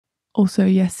Also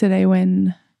yesterday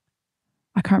when,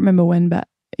 I can't remember when, but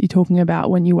you're talking about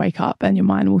when you wake up and your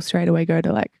mind will straight away go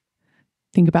to like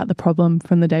think about the problem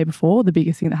from the day before, the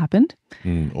biggest thing that happened.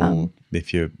 Or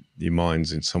if your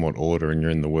mind's in somewhat order and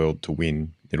you're in the world to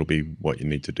win, it'll be what you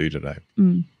need to do today.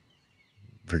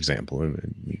 For example,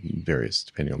 various,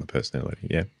 depending on the personality.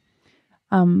 Yeah.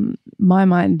 My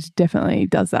mind definitely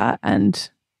does that, and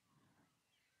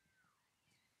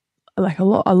like a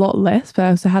lot less, but I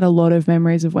also had a lot of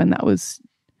memories of when that was,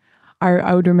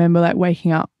 I would remember like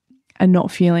waking up and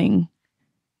not feeling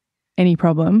any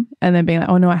problem and then being like,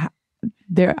 oh no,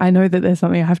 I know that there's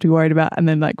something I have to be worried about, and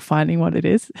then like finding what it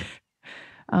is.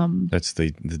 That's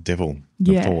the devil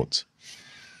of thoughts.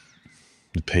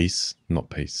 The peace, not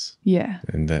peace. Yeah.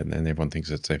 And everyone thinks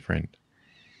it's their friend.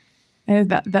 And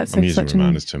that's I'm like using such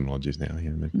Romana's terminologies now,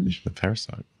 the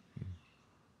parasite.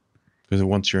 Because it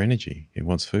wants your energy. It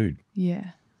wants food.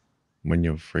 Yeah. When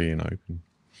you're free and open,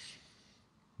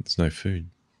 there's no food.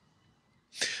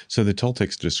 So the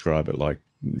Toltecs describe it like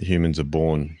humans are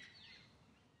born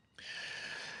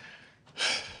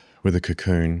with a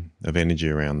cocoon of energy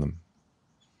around them.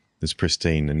 It's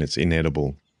pristine and it's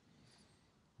inedible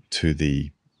to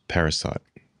the parasite.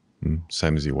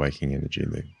 Same as your waking energy.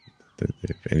 The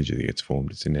energy that gets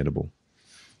formed, it's inedible.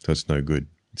 So it's no good.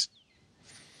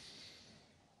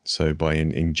 So by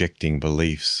injecting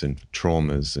beliefs and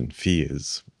traumas and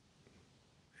fears,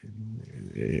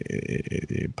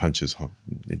 it punches,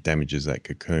 it damages that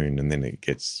cocoon, and then it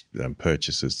gets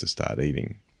purchases to start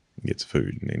eating. It gets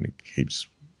food, and then it keeps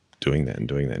doing that and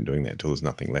doing that and doing that until there's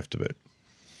nothing left of it.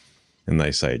 And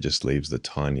they say it just leaves the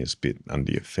tiniest bit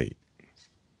under your feet.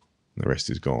 The rest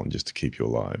is gone just to keep you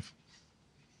alive.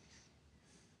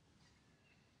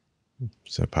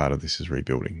 So part of this is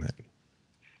rebuilding that.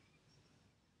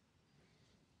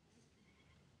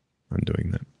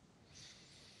 Undoing that.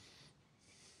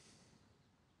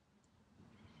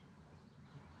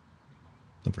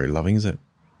 Not very loving, is it?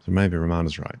 So maybe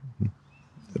Romana's right.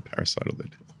 The parasite or the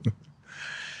devil.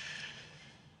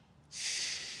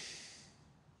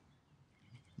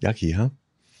 Yucky, huh?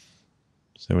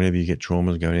 So whenever you get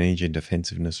traumas going, energy and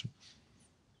defensiveness,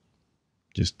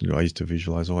 I used to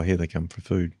visualize, oh, here they come for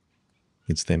food.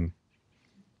 It's them.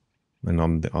 And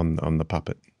I'm the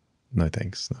puppet. No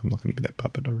thanks. I'm not going to be that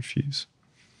puppet. I refuse.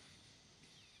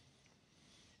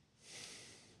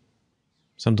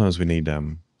 Sometimes we need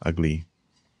ugly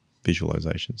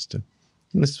visualizations to,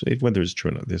 whether it's true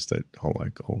or not, this that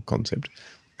whole concept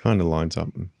kind of lines up.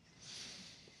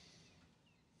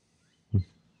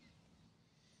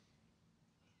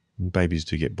 And babies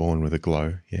do get born with a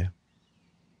glow, yeah.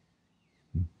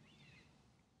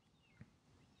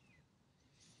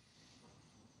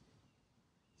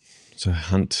 So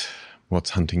hunt what's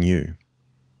hunting you.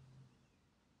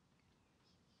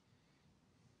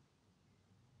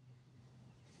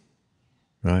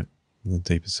 Right? The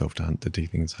deeper self to hunt the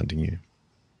deep things hunting you.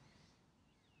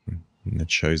 And it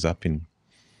shows up in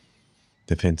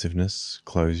defensiveness,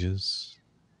 closures,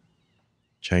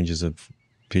 changes of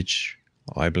pitch,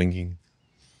 eye blinking.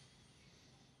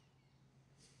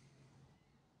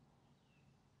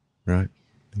 Right?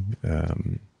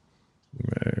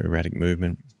 Erratic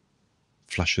movement,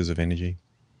 flushes of energy.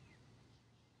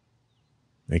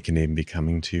 It can even be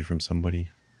coming to you from somebody.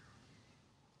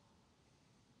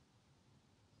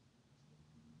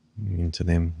 Into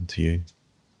them, to you,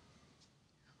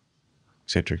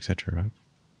 etc., right?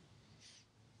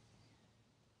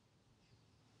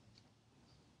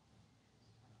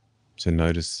 So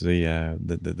notice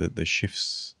the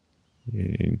shifts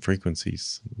in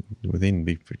frequencies within.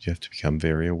 You have to become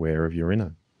very aware of your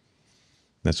inner.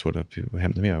 That's what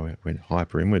happened to me. I went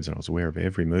hyper inwards and I was aware of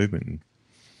every movement and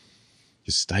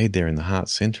just stayed there in the heart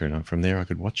center. And from there I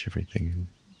could watch everything and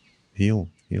heal.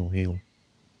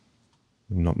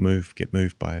 And not move, get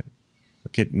moved by it.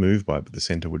 I'd get moved by it, but the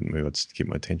center wouldn't move. I'd just keep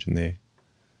my attention there.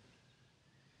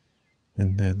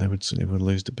 And it would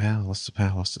lose the power, lost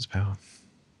its power.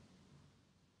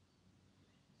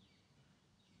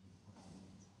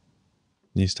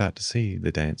 You start to see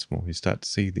the dance more. You start to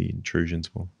see the intrusions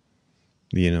more.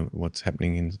 The inner, what's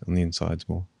happening on the insides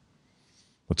more.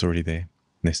 What's already there,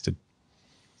 nested.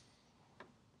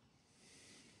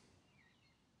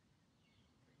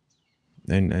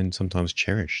 And sometimes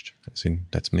cherished, as in,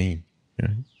 that's me,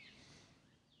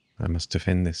 I must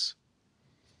defend this.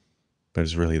 But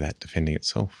it's really that defending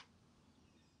itself.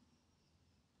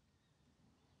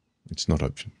 It's not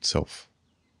of self.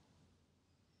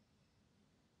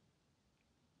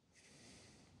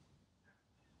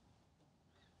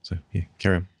 So, yeah,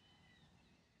 carry on.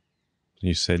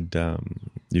 You said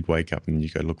you'd wake up and you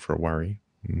go look for a worry.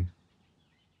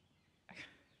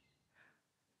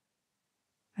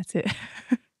 That's it.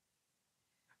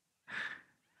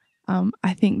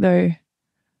 I think though,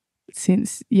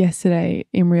 since yesterday,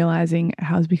 in realizing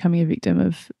how I was becoming a victim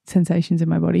of sensations in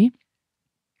my body,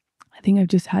 I think I've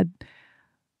just had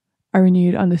a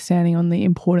renewed understanding on the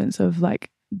importance of like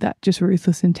that just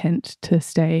ruthless intent to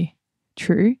stay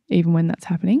true, even when that's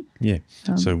happening. Yeah.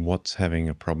 So what's having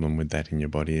a problem with that in your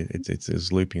body?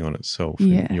 It's looping on itself.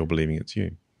 Yeah. And you're believing it's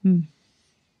you. Mm.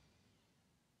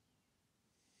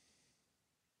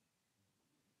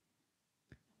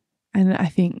 And I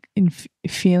think in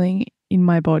feeling in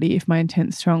my body, if my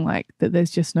intent's strong, like that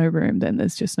there's just no room, then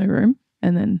there's just no room.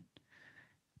 And then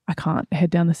I can't head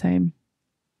down the same.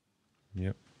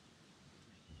 Yep.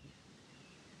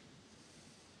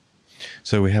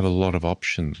 So we have a lot of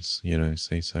options,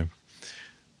 see, so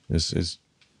as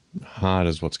hard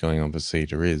as what's going on for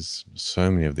Cedar is, so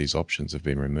many of these options have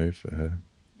been removed for her.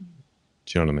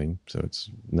 Do you know what I mean? So it's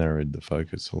narrowed the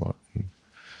focus a lot. And,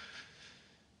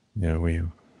 we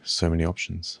have so many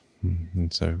options.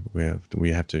 And so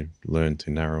we have to learn to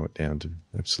narrow it down to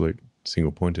absolute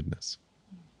single-pointedness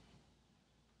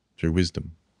through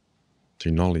wisdom,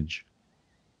 through knowledge.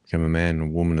 Become a man or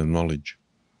woman of knowledge.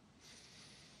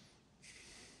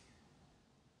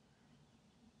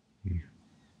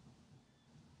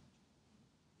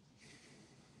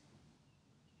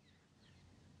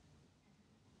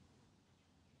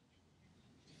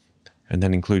 And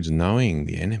that includes knowing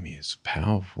the enemy is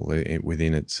powerful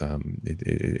within its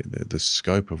the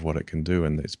scope of what it can do,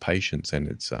 and its patience, and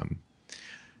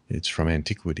it's from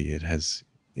antiquity. It has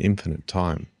infinite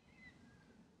time.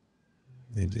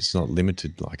 It's not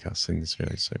limited like us in this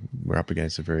way. So we're up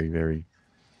against a very, very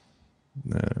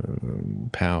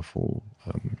powerful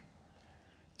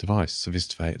device,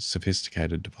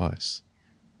 sophisticated device.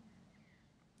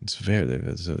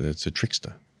 It's a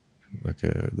trickster, like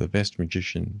the best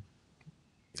magician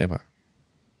ever.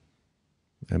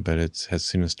 But it has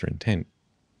sinister intent.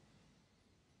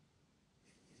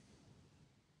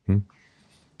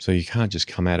 So you can't just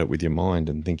come at it with your mind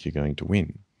and think you're going to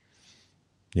win.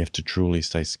 You have to truly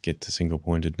get to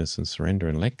single-pointedness and surrender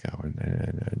and let go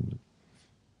and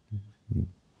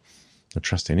not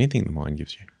trust anything the mind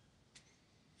gives you.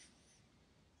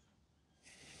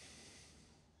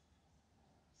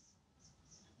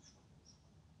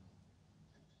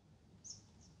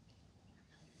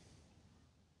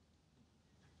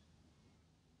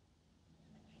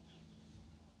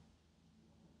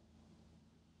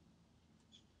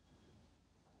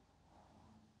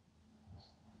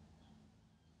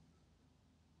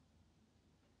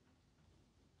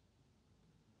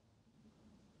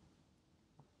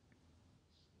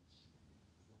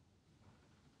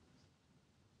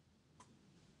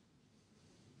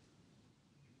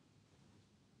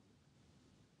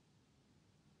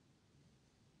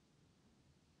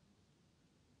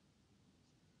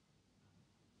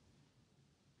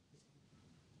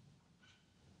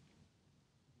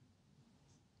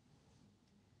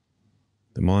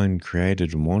 The mind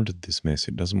created and wanted this mess.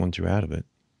 It doesn't want you out of it.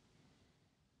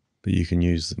 But you can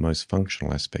use the most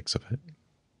functional aspects of it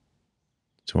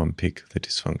to unpick the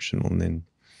dysfunctional and then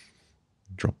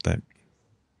drop that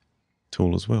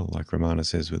tool as well, like Ramana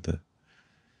says with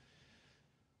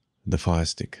the fire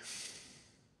stick.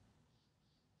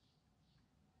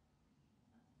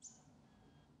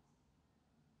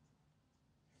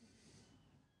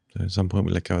 So at some point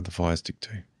we let go of the fire stick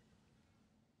too.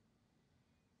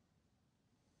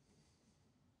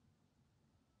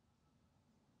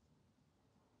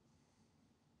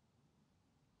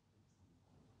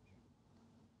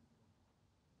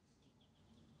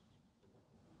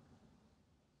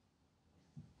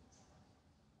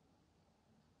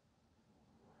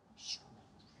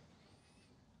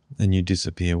 And you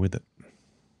disappear with it.